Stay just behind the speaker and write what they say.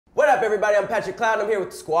What up, everybody? I'm Patrick Cloud. I'm here with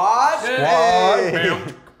SquADD.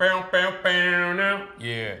 SquADD.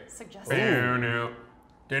 Yeah. Suggestive.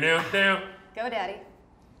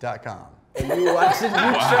 GoDaddy.com. And you watching you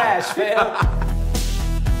trash, fam.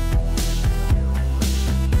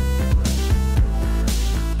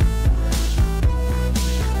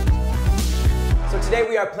 Today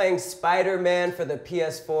we are playing Spider-Man for the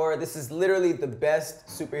PS4. This is literally the best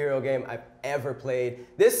superhero game I've ever played.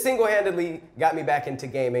 This single-handedly got me back into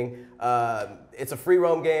gaming. It's a free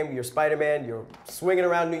roam game. You're Spider-Man. You're swinging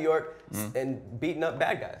around New York and beating up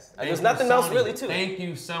bad guys. There's nothing else really to it. Thank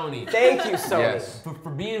you, Sony. Thank you, Sony. Yes. For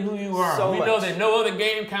being who you are. So we much. know that no other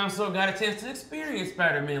game console got a chance to experience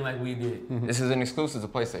Spider-Man like we did. This is an exclusive to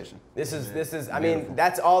PlayStation. This is. I mean,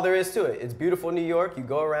 that's all there is to it. It's beautiful New York. You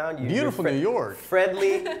go around. Beautiful New York.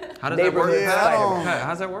 Friendly. How does that work? Spider-Man. How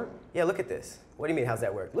does that work? Yeah, look at this. What do you mean, how's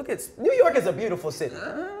that work? Look at New York is a beautiful city.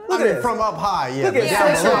 Look at this. From up high, yeah. Look at down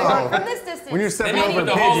this. below. From this distance. When you're They stepping need to over put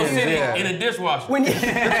the whole pigeons, city yeah. in a dishwasher. When you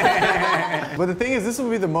But the thing is, this would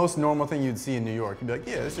be the most normal thing you'd see in New York. You'd be like,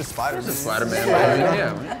 yeah, it's just Spider-Man. It's Spider-Man.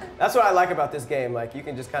 Yeah. That's what I like about this game. Like, you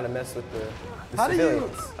can just kind of mess with the How do you-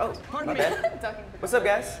 civilians. Oh, my bad. What's up,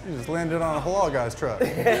 guys? You just landed on a halal guy's truck. You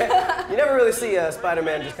never really see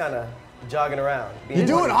Spider-Man just kind of jogging around. You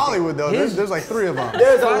do in Hollywood, though. There's like 3 of them.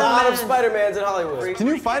 There's a lot of Spider-Mans in Hollywood. Can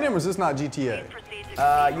you fight him, or is this not GTA?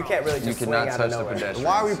 You can't really just You swing cannot out touch of the nowhere. pedestrians.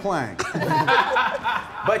 Why are we playing?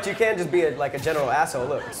 But you can just be like a general asshole.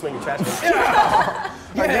 Look, swing your trash can.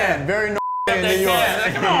 Again, very normal in New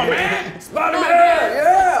York. Come on, man. Spider-Man!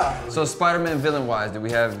 Yeah! So Spider-Man villain-wise, do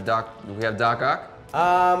we have Doc Ock?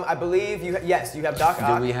 I believe you. Yes, you have Doc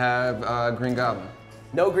Ock. Do we have Green Goblin?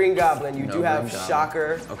 No Green Goblin. You No do have Green Goblin.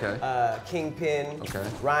 Shocker. Okay. Kingpin. Okay.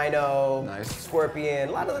 Rhino. Nice. Scorpion.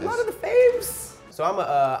 A lot of the faves. So I'm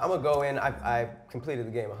gonna go in. I completed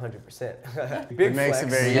the game 100%. Big It makes flex. it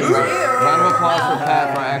very Yes, easy. Round of applause for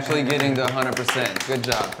Pat for actually getting the 100%. Good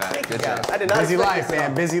job, Pat. Good Yeah, job. I did not Busy expect life, this.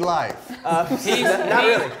 man. Busy life. Not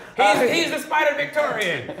really. He's the Spider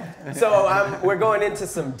Victorian. So we're going into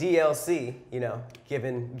some DLC. You know,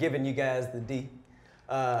 giving you guys the D.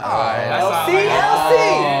 LC.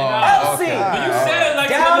 But you said it like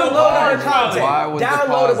Downloadable content. Why was the pause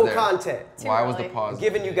Downloadable there? content. Why was the pause?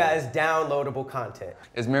 Giving you guys downloadable content.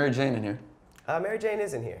 Is Mary Jane in here? Mary Jane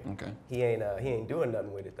is in here. Okay. He ain't doing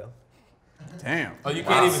nothing with it though. Damn. Oh, you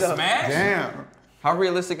can't even So- smash? Damn. How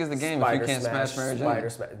realistic is the game if you can't smash Mary Jane? Spider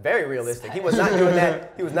smash. Very realistic. He was not doing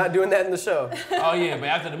that. He was not doing that in the show. Oh, yeah, but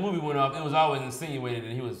after the movie went off, it was always insinuated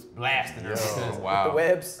that he was blasting her. Because, Wow. The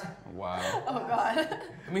webs. Wow. Oh God.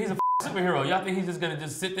 I mean, he's a superhero. Y'all think he's just gonna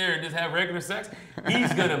just sit there and just have regular sex?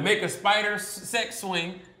 He's gonna make a spider sex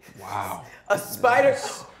swing. Wow. A spider.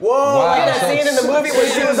 Whoa! Wow. Like that scene in the movie where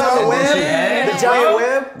she was on the web, the giant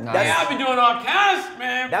web. Nice. Yeah, I've been doing all kinds,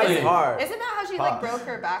 man. That was hard. Isn't that how she like broke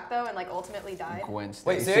her back though and like ultimately died? Gwen Stacy.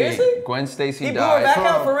 Wait, seriously? Gwen Stacy He blew her died. back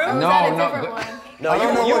out for real? Or was No, that a no, different but- one? No, I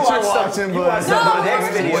don't know you what you're watched watching, some, but- you watched some No, on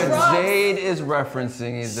X videos. What Jade is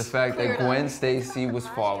referencing is the fact that Clear it Gwen up. Stacy was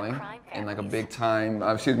falling in like a big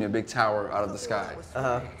big tower out of the sky.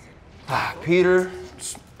 Peter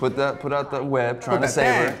put out the web trying to that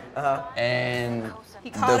save thing. her, and He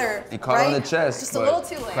caught her. He caught her on the right? chest, Just a but little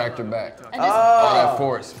too late. cracked her back. And just, All that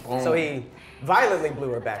force. Boom. So he violently blew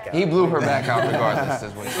her back out. He blew her back out regardless.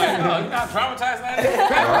 Is what he said. No, you're not traumatized by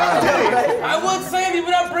that. I would save you,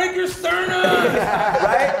 but I'll break your sternum.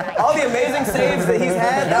 Right? All the amazing saves that he's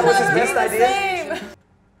had, that was his best idea. Same.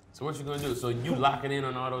 So what you gonna do? So you locking in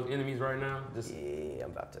on all those enemies right now? Just Yeah,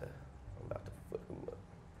 I'm about to flip him up.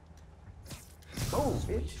 Oh,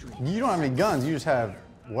 bitch. You don't have any guns. You just have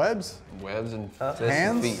webs. Webs and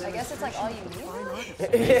Hands? feet. I guess it's like all you need.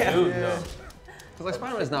 dude, no. Because like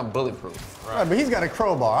Spider-Man is not bulletproof. Right, but he's got a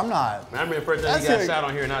crowbar. I'm not. I remember the first time he That's got it. shot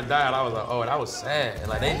on here and I died. I was like, oh, that was sad.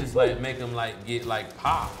 Like they just like make him like get like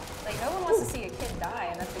pop. Like no one wants to see a kid die,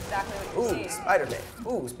 and that's exactly what you're Ooh, seeing. Spider-Man.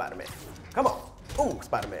 Ooh, Spider-Man. Come on. Ooh,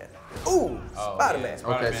 Spider-Man. Ooh, Spider-Man. yeah.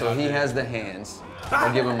 Okay, so he has the hands.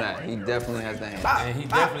 I'll give him that. He definitely has the hands. And he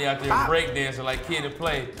definitely out there breakdancing like Kid and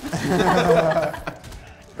Play.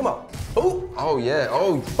 Come on. Ooh. Oh yeah.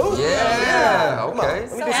 Oh Ooh. yeah. Come on. Okay.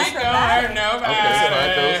 Let me So do some- Ain't gonna hurt nobody.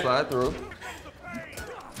 Okay, slide through.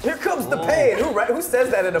 Here comes the pain. Who says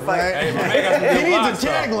that in a fight? Hey, my man got some He good blocks, needs a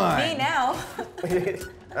though. tagline. Me now.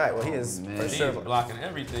 All right, well, he is for He's sure. blocking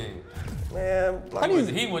everything. Man,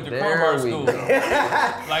 He went to There crowbar we school. go.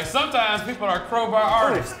 Like sometimes people are crowbar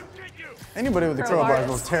artists. Anybody with a Crowbar crowbar is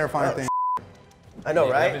the is- most terrifying thing. I know,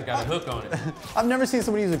 That right? bitch got a hook on it. I've never seen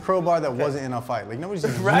somebody use a crowbar that wasn't in a fight. Like nobody's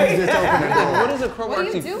just Right? used it to open a door. What is a crowbar What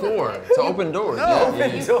do you actually do with for? it? To open doors. No. Yeah. Open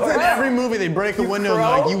It's door. in every movie they break a window and they're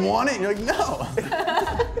like, you want it? And you're like, no.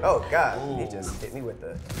 Oh God, he just hit me with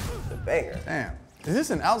the banger. Damn. Is this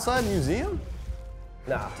an outside museum?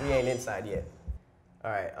 Nah, we ain't inside yet.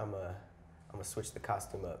 All right, I'm gonna switch the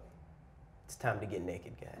costume up. It's time to get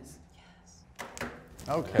naked, guys.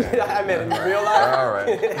 Okay. I meant in real life. All right.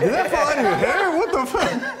 Did that fall out of your hair? What the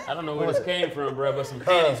fuck? I don't know where this came from, bro, but some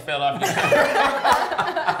panties fell off your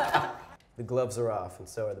The gloves are off, and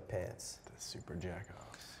so are the pants. The super jack-offs.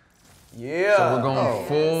 Yeah. So we're going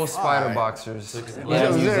full spider boxers.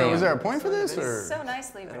 Was there a point for this, or? So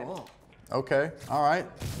nice leaving. Okay. All right.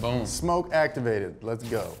 Boom. Smoke activated. Let's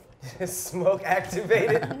go. Smoke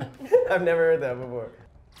activated? I've never heard that before.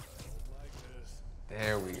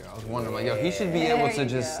 There we go. I was wondering, like, yo, he should be able to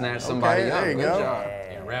just snatch somebody up. there you Good go. job.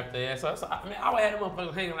 and wrap their ass. So, I mean, I would have them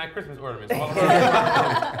motherfuckers hanging like Christmas ornaments all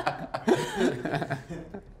around.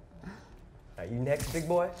 Are you next, big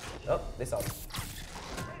boy? Oh, they saw me.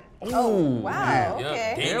 Oh, wow, Yup,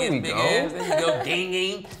 okay. There we big go. ass. There you go,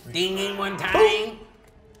 dinging one time.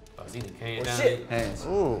 Oh, see the cane down shit. there. Hands.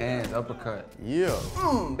 Ooh. Hands. Uppercut. Yeah.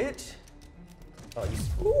 Bitch. Oh, you.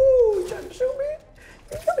 Ooh, you trying to shoot me?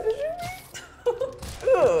 You trying to shoot me?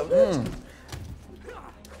 Ugh, bitch.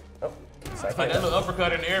 Oh, sorry. Like that little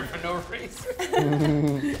uppercut in the air for no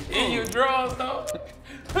reason. In your drawers, though.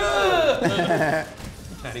 Trying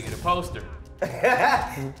to get a poster.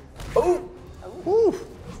 Ooh. Woo.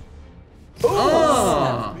 Be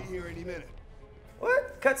here any minute.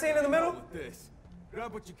 What? Cutscene in the middle? This.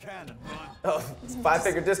 Grab what you can and run. Oh,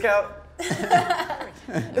 5-figure discount?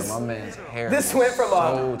 Yo, my man's hair. This went from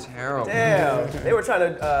so terrible. Damn. They were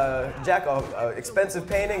trying to jack off expensive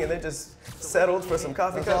painting and they just settled for some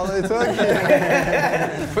coffee That's all cups. they took.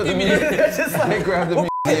 For the They're just like, they grabbed the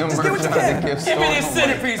museum just get what you merch out can. of the gift Give store. me this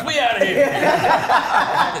centerpiece. We out of here.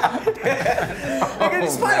 nigga,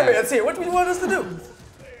 Spider-Man's here. What do you want us to do?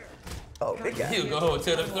 Oh, big guy. He'll go home and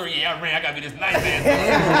tell the story. Yeah, I ran. I gotta be this nice man.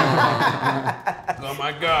 On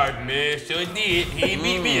my guard, man. Sure did. He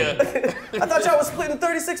beat me up. I thought y'all was splitting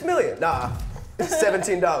 36 million. Nah, it's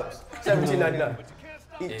 $17. $17.99.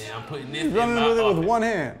 Yeah, I'm putting this in Running my with it with office. one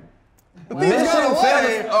hand. Mission got away.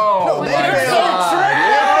 failed. Oh, They my God.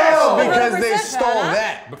 failed because they 100%, stole huh?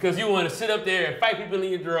 that. Because you want to sit up there and fight people in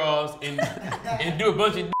your drawers and do a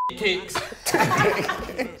bunch of kicks.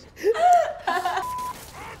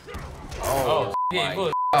 Oh, yeah,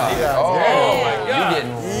 bull. Oh, my God. You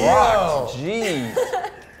getting rocked. Jeez.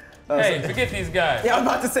 Hey, forget these guys. Yeah, I'm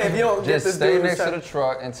about to say, if you don't get Just this stay dude next who's to the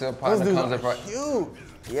truck until a Those partner dudes comes are up. huge.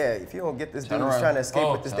 yeah, if you don't get this dude Turn who's around. trying to escape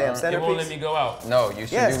Oh, with this damn It won't let me centerpiece. go out. No, you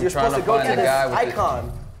should Yes, be you're trying supposed to to go find get the this guy with the...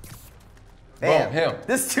 icon. Boom, him.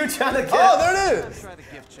 This dude trying to get. Oh, there it is.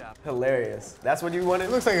 Hilarious. That's what you wanted?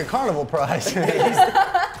 It looks like a carnival prize. I'm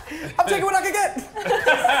taking what I can get.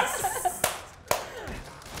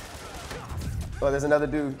 Oh, there's another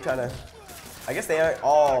dude trying to. I guess they aren't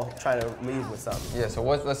all trying to leave with something. Yeah, so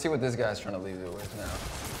let's see what this guy's trying to leave it with now.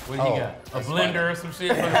 What do you got? A blender or some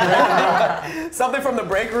shit? Something from the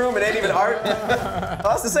break room. It ain't even art.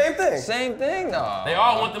 Oh, it's the same thing. Same thing, though. They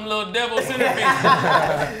all want them little devil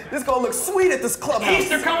centerpieces. This gonna look sweet at this clubhouse.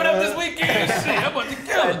 Easter coming up this weekend. Shit, I'm about to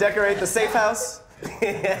kill it. Decorate the safe house.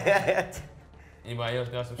 Anybody else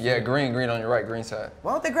got some shit? Yeah, green on your right, green side.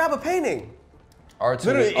 Why don't they grab a painting? R2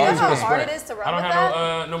 Literally, R2 You know how is hard sprint. it is to I run don't with have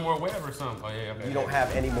that? no more web or something. Oh yeah, okay. You don't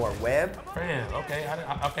have any more web? Damn, okay,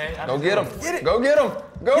 okay. Go get him. Get it. Go get him.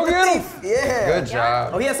 Go get him. Yeah. Good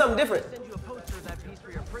job. Oh, he has something different.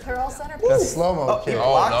 They're all centerpieces. That's slow-mo kid.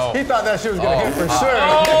 Oh, no. He thought that shit was gonna hit for sure.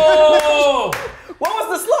 Oh! What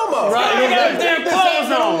was the slow-mo? Right, you got damn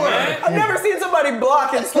clothes on, man. I've never seen somebody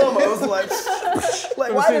block in slow-mo. It was like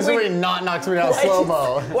I've why seen did somebody we, not knock somebody out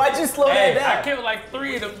slow-mo. why'd you slow Hey, that I down? killed like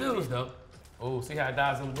 3 of them dudes though. Oh, see how it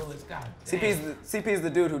dies on bullets? God damn. CP's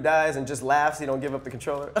the dude who dies and just laughs. He don't give up the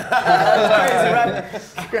controller.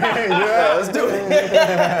 That's crazy, right? Yeah, let's do it.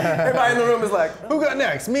 Everybody in the room is like, Who got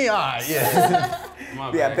next? Me, I. Yeah.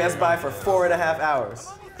 My yeah, bad, Best bro. Buy for 4.5 hours.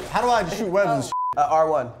 How do I shoot webs and shit?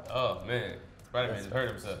 R1. Oh man, Spiderman just hurt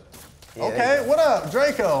himself. Yeah, Okay, what up?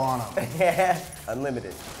 Draco on him. Yeah,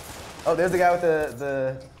 unlimited. Oh, there's the guy with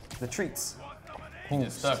the treats. He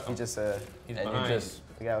just stuck He him. just He's And behind you just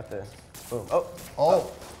the guy with the boom. Oh,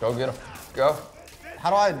 Oh, go get him. Go. how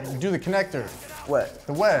do I do the connector? what?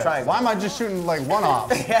 The web. Triangle. Why am I just shooting like one-off?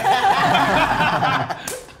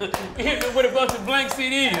 He hit me with a bunch of blank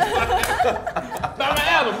CDs. Buy my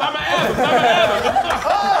album.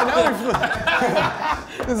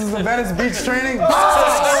 This is the Venice Beach training. Dude,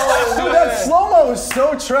 that slow-mo is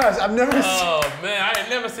so trash. I've never seen. Oh man, I ain't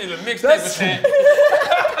never seen a mixtape That's- with that.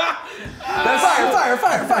 I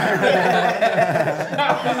That's fire.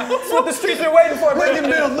 That's what the streets are waiting for, man.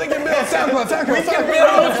 Lincoln Bill, SoundCloud. I'm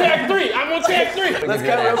on track 3. I'm on track 3. Let's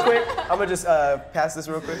cut real quick. I'm gonna just pass this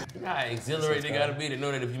real quick. How exhilarating they gotta be to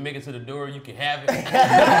know that if you make it to the door, you can have it. You know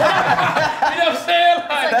what I'm saying?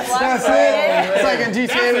 Like, That's it. It's like in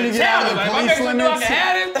GTA when you get out of the like, police I limits. can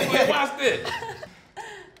have it. Like, watch this.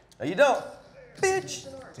 No, you don't. Bitch.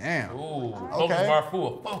 Damn. Ooh, focus bar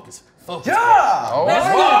full. Focus. Yeah. Let's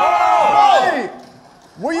go. Hey,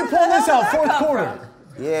 where you pulling this out? Fourth quarter.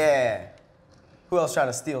 Yeah. Who else trying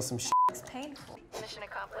to steal some shit? It's painful. Mission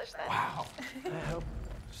accomplished then. Wow.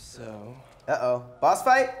 So. Uh-oh. Boss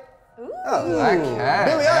fight? Ooh. Black cat.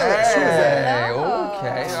 Billie Eilish. Who is that? Hey,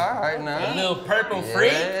 okay, all right A now. little purple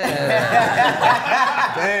freak.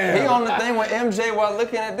 Damn. He on the thing with MJ while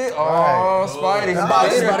looking at this. Oh, Spidey. The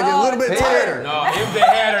box is about to get a little bit tighter. No, MJ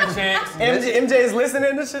had her chance. MJ is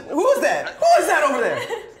listening to shit. Who is that? Who is that over there?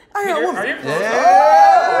 I hear a woman. Are you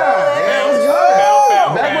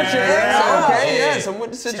Back with your ex. Okay, yes, I'm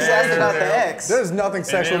with the She's situation. asking about the ex. There's nothing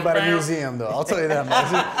sexual about a museum, though. I'll tell you that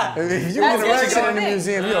much. If you get an erection in a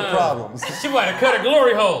museum, you have problems. She might have cut a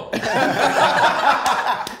glory hole.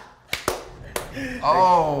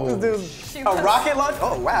 Oh. A rocket launch?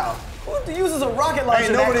 Oh, wow. Who uses a rocket launcher?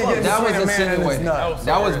 Ain't nobody that getting close? That was between a man and his insinuating. nut.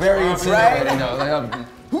 That was very insinuating, though.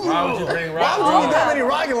 Why would you bring Why rock? would you need that many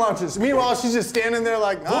rocket launches? Meanwhile, she's just standing there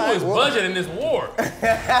like, all Who right, was well, budgeting this war?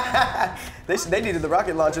 They needed the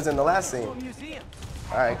rocket launchers in the last scene. All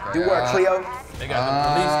right, do work, Cleo. They got the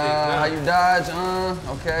police How sticks you dodge?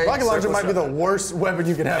 Okay. rocket launcher might be the worst weapon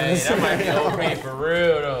you could have in now. Hey, this that might be scenario. OP for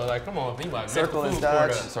real though. Like, come on, think about it. Circle is Food court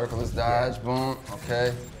dodge. up. Circle is dodge. Boom.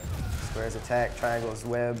 Okay. Squares attack, triangles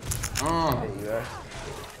web. There you are.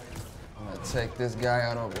 I'm gonna take this guy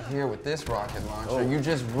out over here with this rocket launcher. You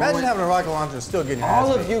just Imagine ruined. having a rocket launcher and still getting your All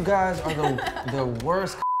ass of beat. you guys are the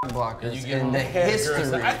worst blockers You give in them the history.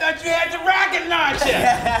 I thought you had the rocket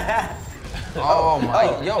launcher. Oh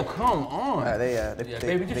my! Yo, come on. They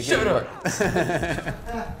Baby, they just get shut it. up.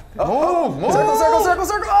 Move.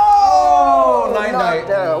 Circle. Oh, night. knocked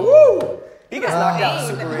down. Woo! He gets knocked out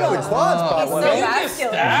super Dang. real. Quad spot. so one. He just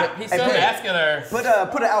vascular. stopped. He's so Hey, vascular.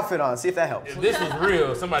 Put an outfit on, see if that helps. If this was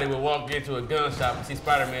real, somebody would walk into a gun shop and see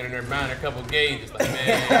Spider-Man and they're buying a couple gauges. Like,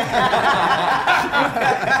 man,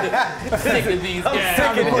 sick of these guys.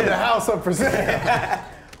 Time to put the house up for sale.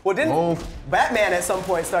 Well, didn't Batman at some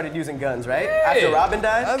point started using guns, right? After Robin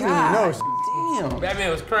died? I didn't even know. Damn. Batman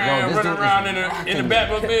was crying, Yo, this running dude around is in the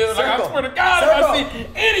Batmobile. Like, I Circle. swear to God, if I see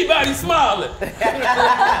anybody smiling.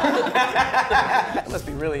 It must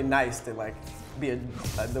be really nice to like be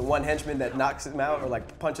the one henchman that knocks him out or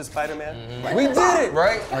like punches Spider-Man. Like, We did it,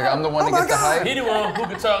 right? Like I'm the one that gets the hype. He the one who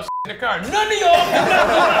can talk in the car. None of y'all can.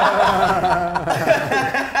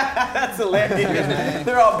 that's hilarious.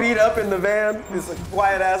 They're all beat up in the van. It's a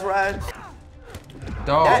quiet ass ride.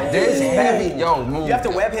 Dog, this heavy. Yo, move. You have to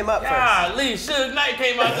web him up first. Golly, Suge Knight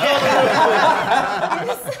came out the other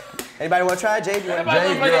room. Anybody want to try? Jade, you want to Everybody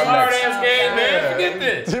wanna play you're this up hard next. ass game, man. Forget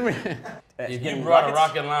this. Jimmy. If you brought a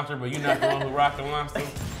rocket launcher, but you're not the one who rocket launched them,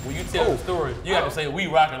 when you tell the story, you have to say, we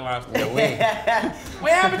rocket launched them.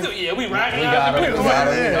 What happened to Yeah, we rocket launched them.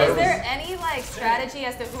 Is there any like strategy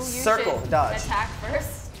as to who you Circle, should dodge. attack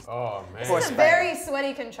first? Oh, man. Or It's a Spider. very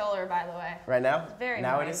sweaty controller, by the way. Right now? Very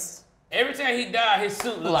now nice. it is. Every time he died, his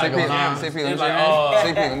suit looked like CP, diamonds. let me It's see like, your hands. oh,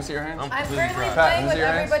 CP, let me see your hands. I'm completely currently dry. playing Pat, with use your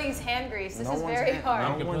hands. everybody's hand grease. This is one's very hand. hard.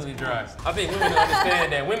 I'm completely dry. I think women don't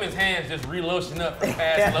understand that women's hands just relotion up from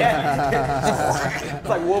past lotion. It's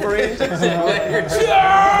like Wolverine.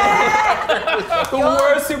 The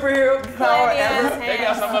worst superhero power ever. They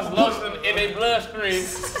got so much lotion in their bloodstream.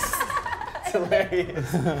 It's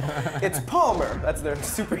hilarious. It's Palmer. That's their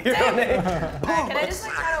superhero name. Alright, can I just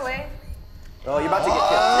like run away? Oh, you're about to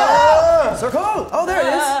get killed. Circle. Oh, there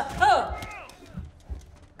it is. Oh,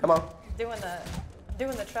 Come on. doing the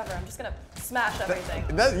Trevor. I'm just gonna smash everything.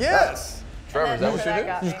 Yes. Trevor, is that what you do?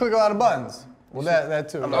 got Just me. click a lot of buttons. Well, that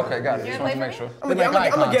too. Okay, got it. You Just gonna wanted to play make for sure. I'm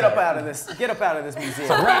gonna get up out of this. Get up out of this museum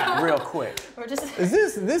real quick. We're just Is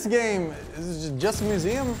this game? Is it just a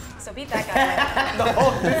museum? so beat that guy.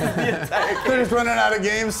 They're just running out of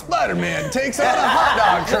games. Spider-Man takes on a hot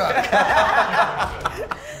dog truck.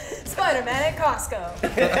 Spider-Man at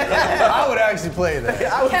Costco. I would actually play that.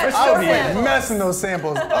 I would for Catch I sure would those be samples. messing those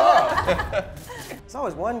samples up. There's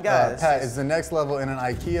always one guy. that's Pat, just- is the next level in an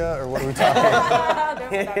IKEA or what are we talking about?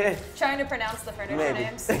 Trying to pronounce the furniture Maybe.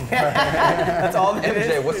 names. That's all it is.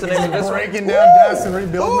 MJ, what's the name of this one? Breaking down desks and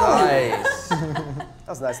rebuilding them. Nice. That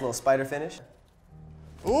was a nice little spider finish.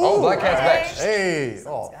 Oh, Black Cat's back. Hey.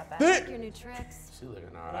 Oh. got that. Thick. Your new tricks. She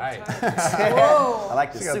looking all right. I Whoa.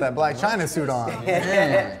 like this She got suit. that black China suit on. All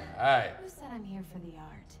right. But I'm here for the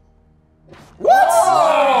art.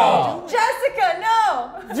 What? Jessica,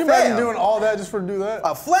 no! Could you imagine doing all that just for to do that?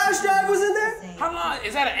 A flash drive was in there? How long?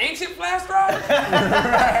 Is that an ancient flash drive?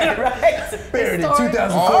 Right. Buried in 2014.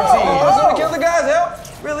 That's gonna kill the guys, help.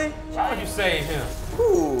 Really? Why would you save him?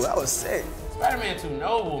 Ooh, that was sick. Spider-Man too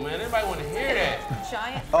noble, man. Everybody want to hear that.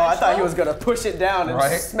 Giant. Oh, I thought he was gonna push it down and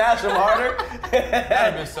smash him harder. That'd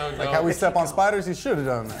have been so dope. Like how we step on spiders, he should have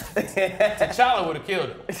done that. T'Challa would have killed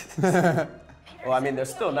him. Well, I mean, they're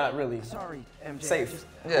still not really safe.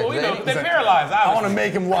 Yeah, Well, we know they're paralyzed. I want to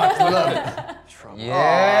make him watch. I love it.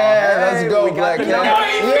 Yeah, let's go, Black Cat. Yeah,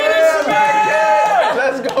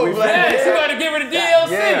 Let's go, Black Yes, you gotta give her the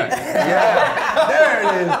DLC. Yeah. There it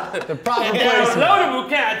is. The proper placement. Downloadable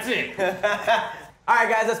content. All right,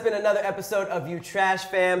 guys, that's been another episode of You Trash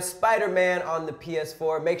Fam, Spider-Man on the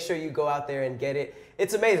PS4. Make sure you go out there and get it.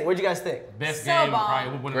 It's amazing. What'd you guys think? Best So game, bomb.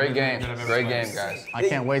 probably. One of Great the game. best games I've ever Great played. game, guys. I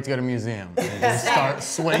can't wait to go to a museum and just start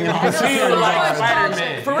swinging on Feel security like guards.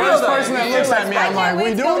 Spider-Man. For real, First though. person that looks at me, I'm like,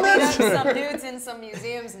 we doing this? Some dudes in some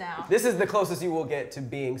museums now. This is the closest you will get to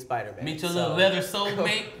being Spider-Man. Meet your little leather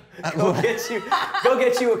soulmate. Go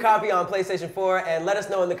get you a copy on PlayStation 4 and let us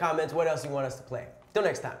know in the comments what else you want us to play. Till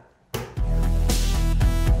next time.